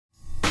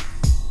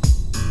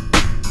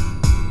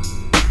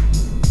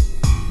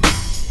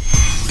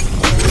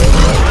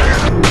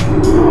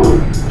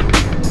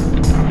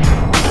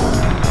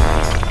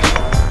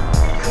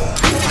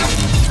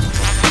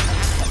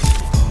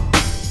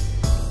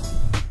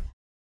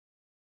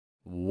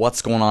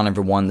What's going on,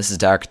 everyone? This is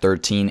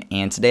Derek13,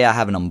 and today I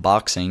have an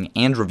unboxing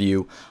and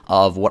review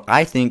of what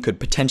I think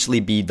could potentially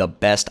be the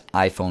best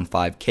iPhone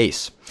 5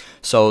 case.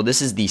 So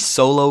this is the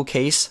Solo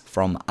case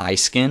from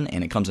iSkin,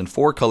 and it comes in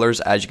 4 colors,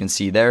 as you can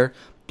see there: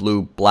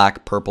 blue,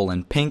 black, purple,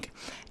 and pink,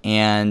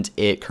 and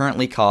it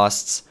currently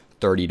costs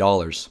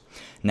 $30.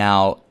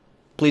 Now,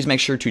 please make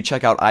sure to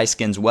check out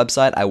iSkin's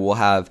website. I will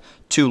have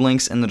 2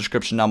 links in the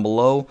description down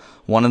below.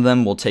 One of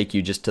them will take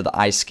you just to the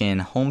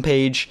iSkin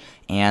homepage,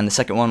 and the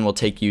second one will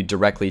take you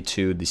directly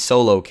to the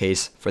Solo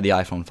case for the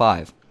iPhone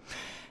 5.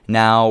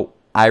 Now,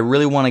 I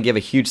really want to give a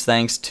huge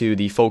thanks to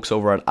the folks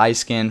over at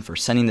iSkin for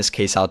sending this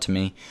case out to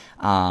me.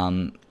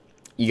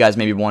 You guys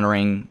may be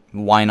wondering,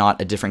 why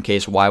not a different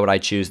case? Why would I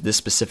choose this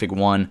specific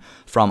one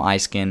from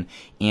iSkin?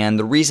 And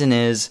the reason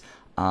is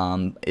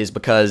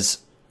because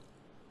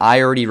I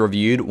already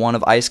reviewed one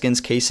of iSkin's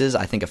cases,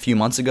 I think a few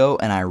months ago,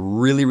 and I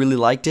really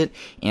liked it.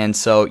 And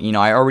so,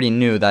 I already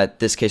knew that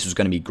this case was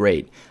going to be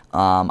great.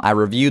 I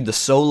reviewed the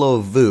Solo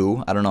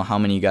Vu. I don't know how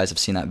many of you guys have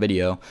seen that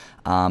video,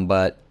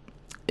 but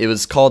it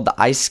was called the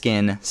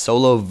iSkin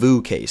Solo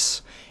Vu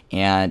case,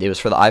 and it was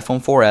for the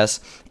iPhone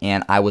 4S,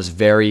 and I was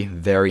very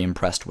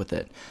impressed with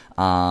it.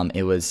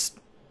 It was,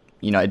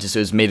 it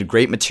was made of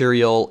great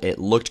material. It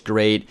looked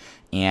great,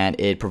 and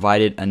it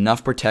provided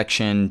enough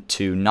protection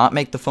to not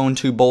make the phone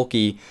too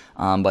bulky,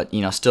 but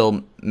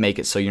still make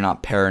it so you're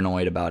not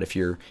paranoid about if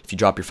you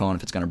drop your phone,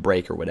 if it's going to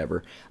break or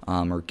whatever,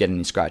 or get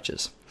any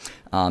scratches.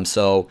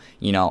 So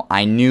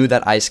I knew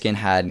that iSkin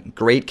had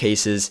great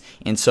cases,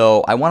 and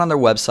so I went on their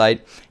website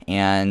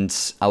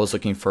and I was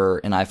looking for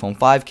an iPhone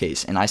 5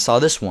 case, and I saw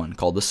this one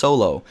called the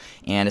Solo,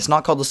 and it's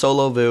not called the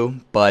Solo Vu,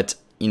 but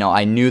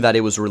I knew that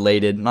it was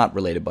not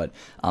related, but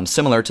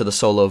similar to the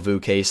Solo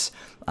Vu case,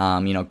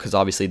 because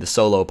obviously the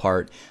Solo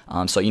part,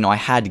 so I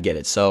had to get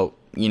it. So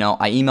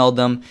I emailed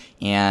them,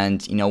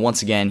 and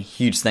once again,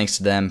 huge thanks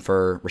to them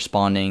for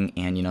responding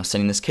and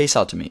sending this case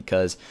out to me,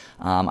 because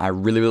I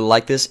really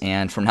like this,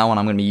 and from now on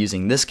I'm going to be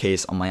using this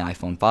case on my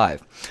iPhone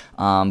 5.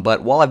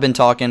 But while I've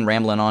been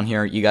rambling on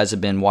here, you guys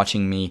have been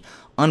watching me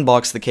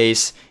unbox the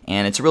case,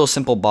 and it's a real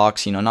simple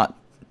box, not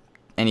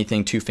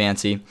anything too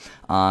fancy.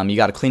 You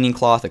got a cleaning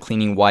cloth, a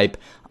cleaning wipe,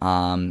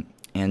 and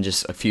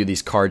just a few of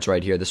these cards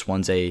right here. This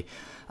one's a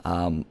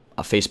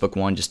Facebook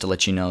one, just to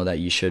let you know that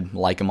you should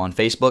like them on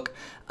Facebook.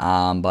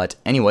 But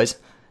anyways,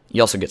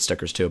 you also get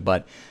stickers too.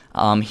 But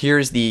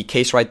here's the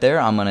case right there.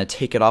 I'm going to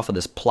take it off of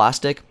this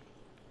plastic,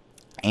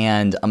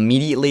 and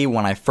immediately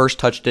when I first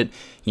touched it,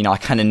 I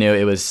kind of knew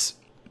it was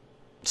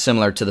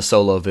similar to the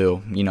Solo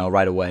Vu,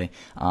 right away.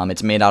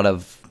 It's made out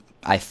of,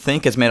 I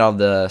think it's made out of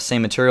the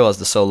same material as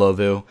the Solo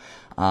Vu,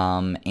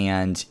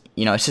 and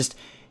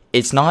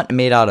it's not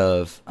made out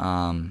of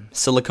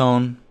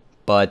silicone,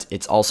 but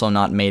it's also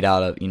not made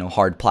out of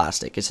hard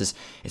plastic.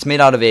 It's made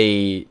out of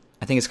I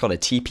think it's called a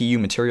TPU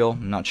material.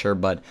 I'm not sure,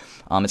 but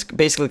it's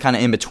basically kind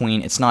of in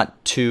between. It's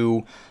not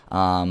too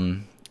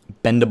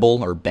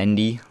bendable or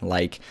bendy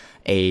like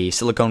a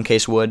silicone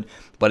case would,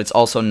 but it's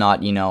also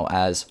not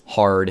as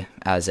hard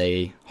as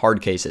a hard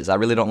case is. I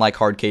really don't like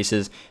hard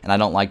cases, and I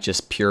don't like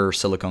just pure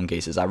silicone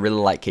cases. I really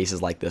like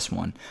cases like this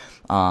one,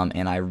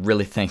 and I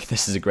really think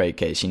this is a great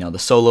case. The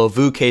Solo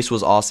Vu case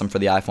was awesome for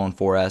the iPhone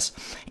 4S,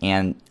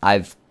 and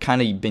I've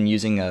kind of been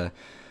using a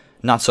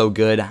not so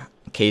good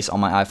case on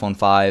my iPhone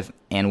 5,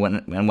 and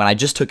when I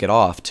just took it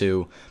off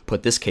to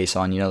put this case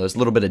on, there's a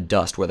little bit of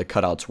dust where the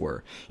cutouts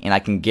were, and I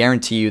can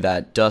guarantee you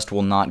that dust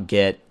will not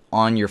get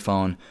on your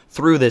phone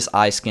through this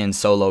iSkin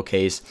Solo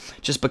case,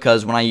 just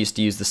because when I used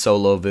to use the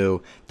Solo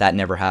Vu, that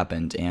never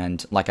happened.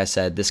 And like I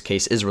said, this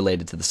case is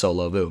related to the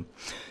Solo Vu.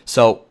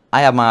 So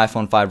I have my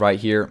iPhone 5 right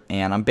here,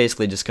 and I'm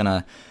basically just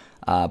gonna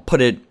put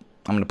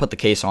the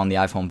case on the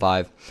iPhone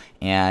 5,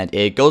 and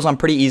it goes on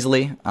pretty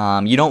easily.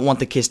 You don't want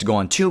the case to go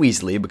on too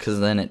easily, because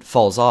then it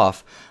falls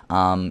off.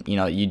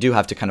 You do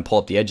have to kind of pull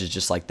up the edges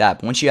just like that.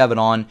 But once you have it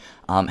on,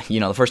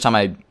 the first time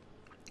I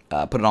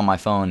put it on my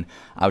phone,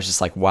 I was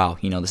just like, wow,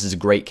 this is a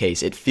great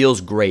case. It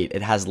feels great.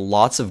 It has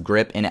lots of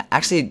grip, and it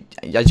actually,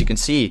 as you can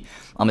see,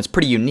 it's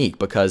pretty unique,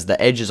 because the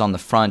edges on the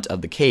front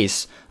of the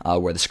case,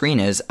 where the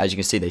screen is, as you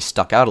can see, they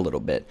stuck out a little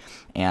bit,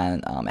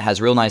 and it has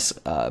real nice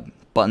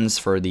buttons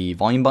for the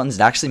volume buttons.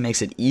 It actually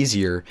makes it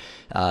easier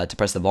to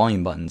press the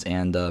volume buttons,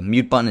 and the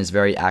mute button is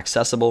very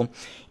accessible,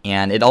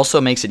 and it also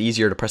makes it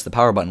easier to press the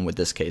power button with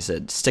this case.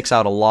 It sticks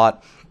out a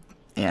lot,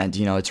 and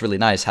it's really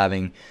nice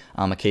having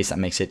a case that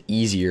makes it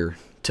easier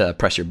to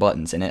press your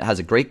buttons, and it has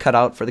a great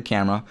cutout for the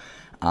camera.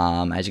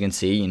 As you can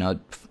see,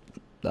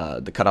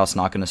 the cutout's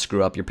not going to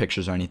screw up your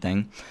pictures or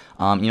anything.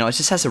 It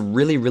just has a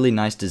really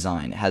nice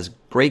design. It has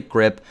great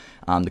grip.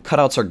 The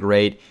cutouts are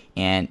great,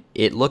 and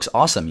it looks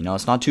awesome.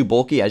 It's not too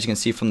bulky, as you can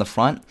see from the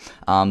front.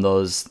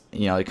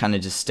 It kind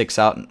of just sticks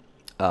out,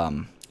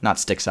 not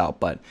sticks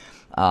out, but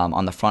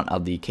on the front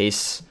of the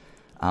case,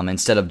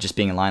 instead of just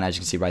being in line, as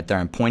you can see right there,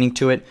 I'm pointing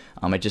to it.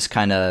 It just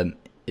kind of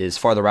is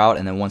farther out,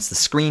 and then once the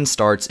screen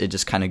starts, it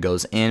just kind of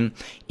goes in.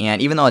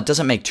 And even though it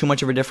doesn't make too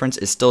much of a difference,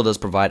 it still does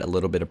provide a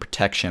little bit of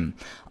protection.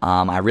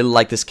 I really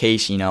like this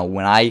case.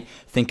 When I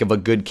think of a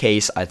good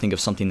case, I think of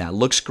something that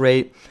looks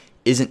great,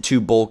 isn't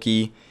too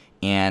bulky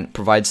and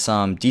provides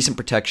some decent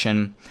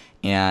protection,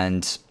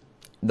 and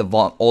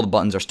all the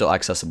buttons are still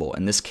accessible.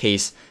 And this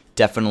case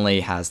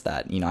definitely has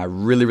that. I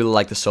really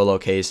like the Solo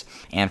case,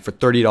 and for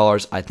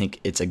 $30, I think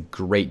it's a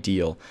great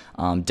deal.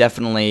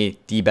 Definitely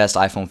the best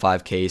iPhone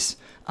 5 case,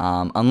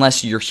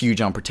 unless you're huge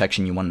on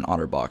protection, you want an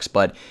OtterBox.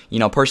 But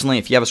personally,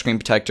 if you have a screen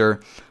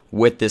protector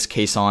with this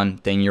case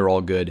on, then you're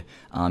all good.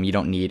 You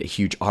don't need a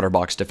huge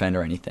OtterBox defender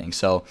or anything.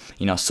 So,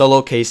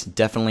 Solo case,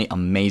 definitely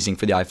amazing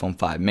for the iPhone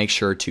 5. Make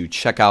sure to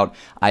check out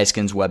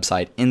iSkin's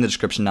website in the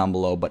description down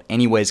below. But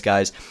anyways,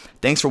 guys,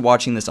 thanks for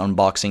watching this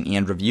unboxing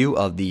and review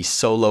of the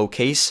Solo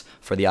case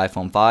for the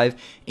iPhone 5.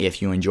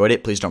 If you enjoyed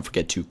it, please don't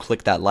forget to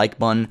click that like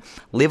button.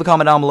 Leave a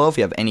comment down below if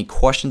you have any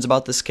questions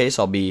about this case.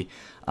 I'll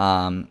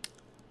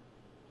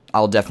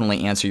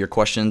definitely answer your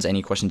questions,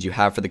 any questions you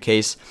have for the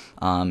case.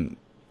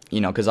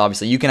 Because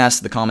obviously you can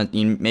ask the comment,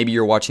 maybe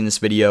you're watching this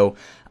video,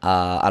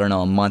 I don't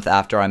know, a month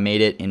after I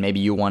made it, and maybe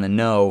you want to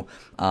know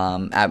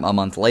a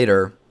month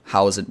later,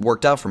 how has it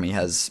worked out for me?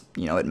 Has,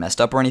 it messed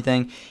up or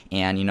anything?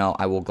 And,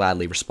 I will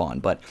gladly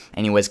respond. But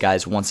anyways,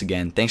 guys, once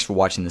again, thanks for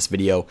watching this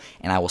video,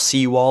 and I will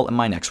see you all in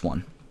my next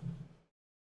one.